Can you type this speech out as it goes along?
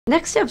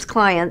Next Step's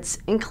clients,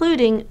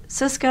 including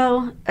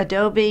Cisco,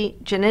 Adobe,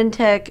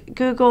 Genentech,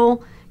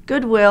 Google,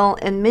 Goodwill,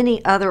 and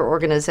many other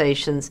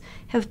organizations,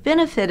 have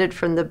benefited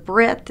from the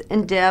breadth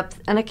and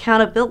depth and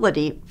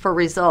accountability for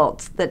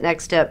results that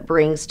Next Step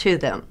brings to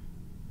them.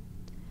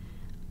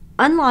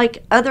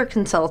 Unlike other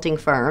consulting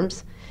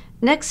firms,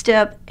 Next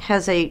Step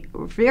has a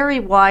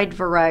very wide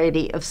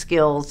variety of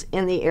skills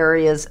in the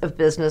areas of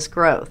business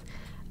growth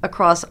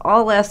across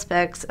all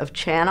aspects of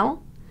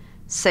channel,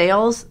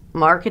 sales,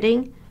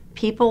 marketing,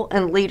 people,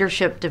 and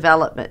leadership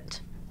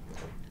development.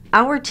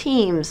 Our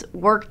teams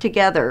work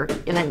together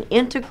in an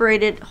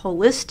integrated,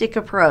 holistic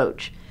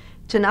approach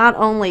to not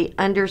only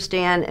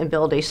understand and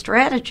build a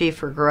strategy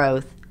for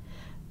growth,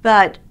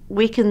 but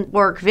we can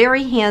work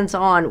very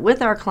hands-on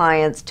with our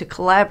clients to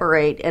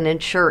collaborate and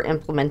ensure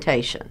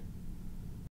implementation.